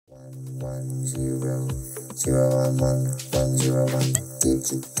1001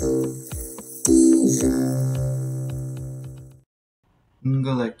 digital design.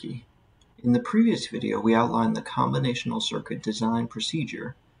 Ngaleki. In the previous video, we outlined the combinational circuit design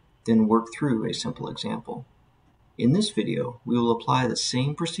procedure, then worked through a simple example. In this video, we will apply the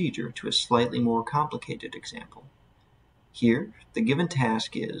same procedure to a slightly more complicated example. Here, the given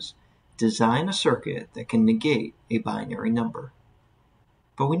task is design a circuit that can negate a binary number.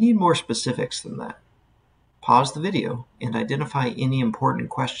 But we need more specifics than that. Pause the video and identify any important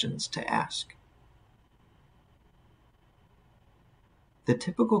questions to ask. The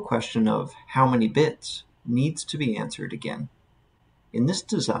typical question of how many bits needs to be answered again. In this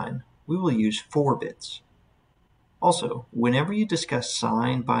design, we will use 4 bits. Also, whenever you discuss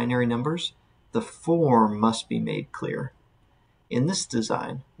signed binary numbers, the form must be made clear. In this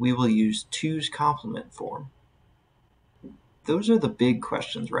design, we will use 2's complement form. Those are the big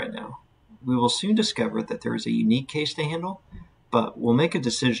questions right now. We will soon discover that there is a unique case to handle, but we'll make a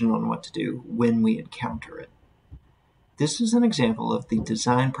decision on what to do when we encounter it. This is an example of the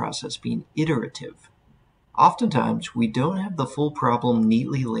design process being iterative. Oftentimes, we don't have the full problem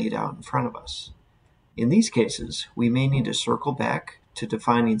neatly laid out in front of us. In these cases, we may need to circle back to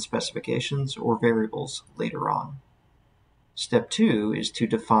defining specifications or variables later on. Step 2 is to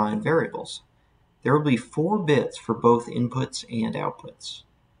define variables. There will be 4 bits for both inputs and outputs.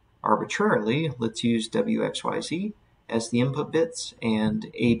 Arbitrarily, let's use WXYZ as the input bits and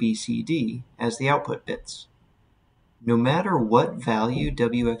ABCD as the output bits. No matter what value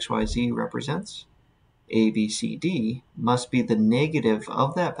WXYZ represents, ABCD must be the negative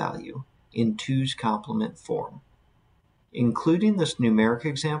of that value in 2's complement form. Including this numeric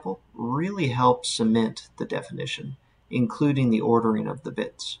example really helps cement the definition, including the ordering of the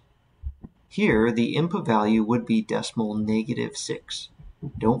bits. Here, the input value would be decimal -6.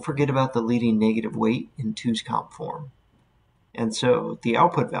 Don't forget about the leading negative weight in 2's comp form. And so, the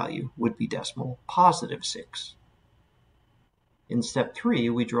output value would be decimal +6. In step 3,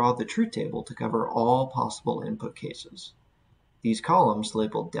 we draw the truth table to cover all possible input cases. These columns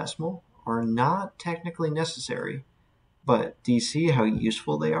labeled decimal are not technically necessary, but do you see how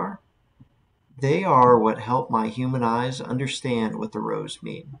useful they are? They are what help my human eyes understand what the rows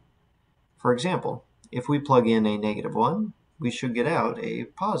mean. For example, if we plug in a -1, we should get out a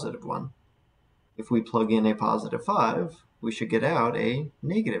 +1. If we plug in a +5, we should get out a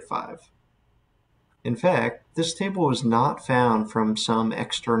 -5. In fact, this table was not found from some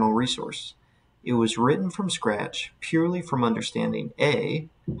external resource. It was written from scratch purely from understanding A,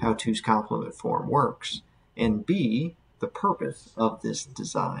 how 2's complement form works, and B, the purpose of this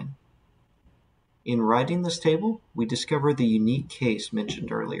design. In writing this table, we discover the unique case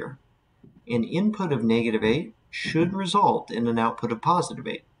mentioned earlier. An input of -8 should result in an output of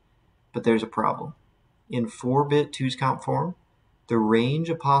 +8, but there's a problem. In 4-bit 2's comp form, the range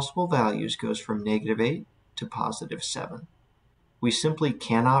of possible values goes from -8 to +7. We simply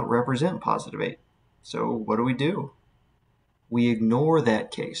cannot represent +8, so what do? We ignore that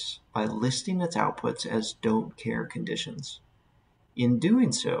case by listing its outputs as don't care conditions. In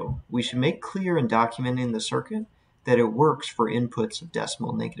doing so, we should make clear in documenting the circuit that it works for inputs of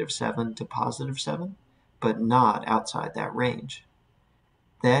decimal -7 to +7, but not outside that range.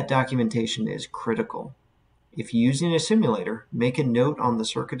 That documentation is critical. If using a simulator, make a note on the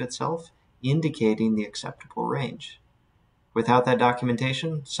circuit itself indicating the acceptable range. Without that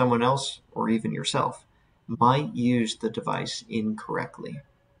documentation, someone else, or even yourself, might use the device incorrectly.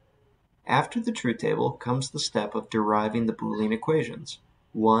 After the truth table comes the step of deriving the Boolean equations,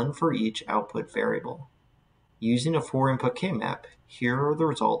 one for each output variable. Using a 4-input K-map, here are the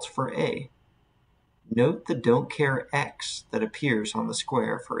results for A. Note the don't care X that appears on the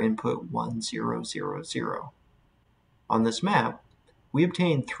square for input 1, 0, 0, 0. On this map, we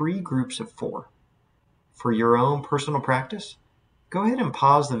obtain 3 groups of 4. For your own personal practice, go ahead and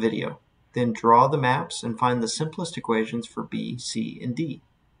pause the video, then draw the maps and find the simplest equations for B, C, and D.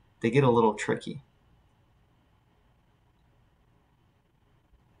 They get a little tricky.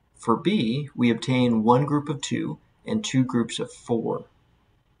 For B, we obtain 1 group of 2 and 2 groups of 4.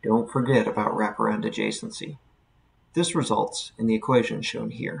 Don't forget about wraparound adjacency. This results in the equation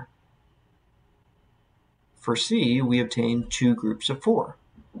shown here. For C, we obtain 2 groups of 4.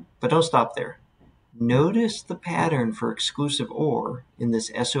 But don't stop there. Notice the pattern for exclusive OR in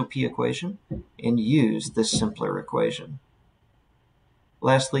this SOP equation and use this simpler equation.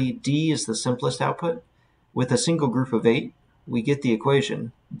 Lastly, D is the simplest output. With a single group of 8, we get the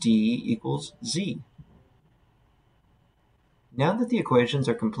equation D equals Z. Now that the equations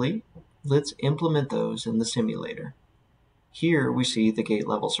are complete, let's implement those in the simulator. Here we see the gate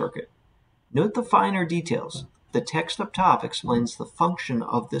level circuit. Note the finer details. The text up top explains the function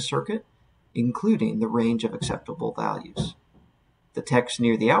of this circuit, including the range of acceptable values. The text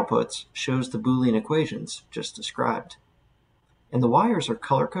near the outputs shows the Boolean equations just described. And the wires are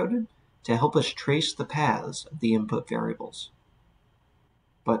color-coded to help us trace the paths of the input variables.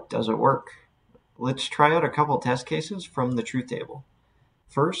 But does it work? Let's try out a couple test cases from the truth table.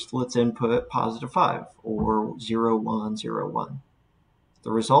 First, let's input positive 5, or 0, 1, 0, 1.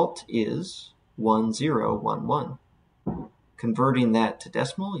 The result is 1, 0, 1, 1. Converting that to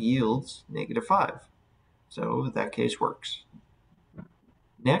decimal yields -5, so that case works.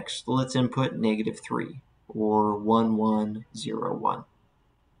 Next, let's input -3, or 1, 1, 0, 1.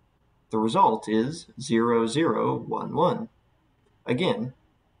 The result is 0, 0, 1, 1. Again,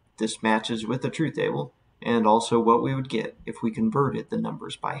 this matches with the truth table, and also what we would get if we converted the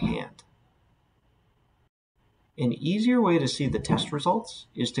numbers by hand. An easier way to see the test results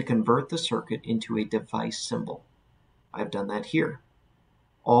is to convert the circuit into a device symbol. I've done that here.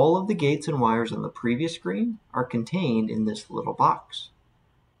 All of the gates and wires on the previous screen are contained in this little box.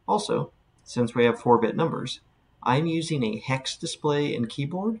 Also, since we have 4-bit numbers, I'm using a hex display and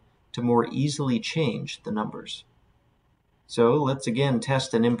keyboard to more easily change the numbers. So let's again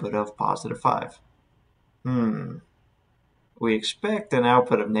test an input of positive 5. We expect an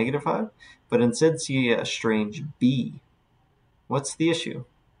output of -5, but instead see a strange B. What's the issue?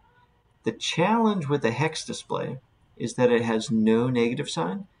 The challenge with the hex display is that it has no negative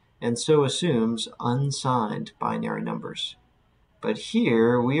sign and so assumes unsigned binary numbers. But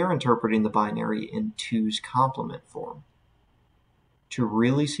here we are interpreting the binary in 2's complement form. To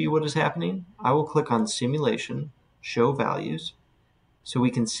really see what is happening, I will click on Simulation, Show Values, so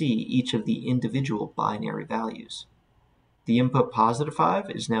we can see each of the individual binary values. The input positive 5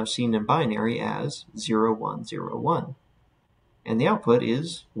 is now seen in binary as 0, 1, 0, 1, and the output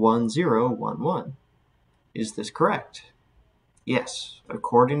is 1, 0, 1, 1. Is this correct? Yes,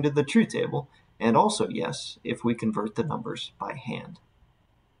 according to the truth table, and also yes, if we convert the numbers by hand.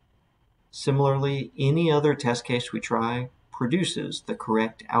 Similarly, any other test case we try produces the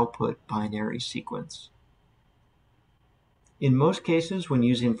correct output binary sequence. In most cases, when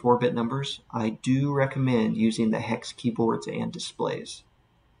using 4-bit numbers, I do recommend using the hex keyboards and displays.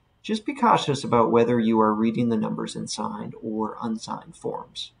 Just be cautious about whether you are reading the numbers in signed or unsigned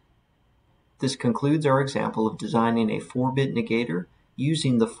forms. This concludes our example of designing a 4-bit negator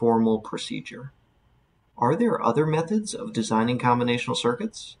using the formal procedure. Are there other methods of designing combinational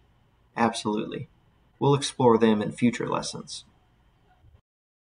circuits? Absolutely. We'll explore them in future lessons.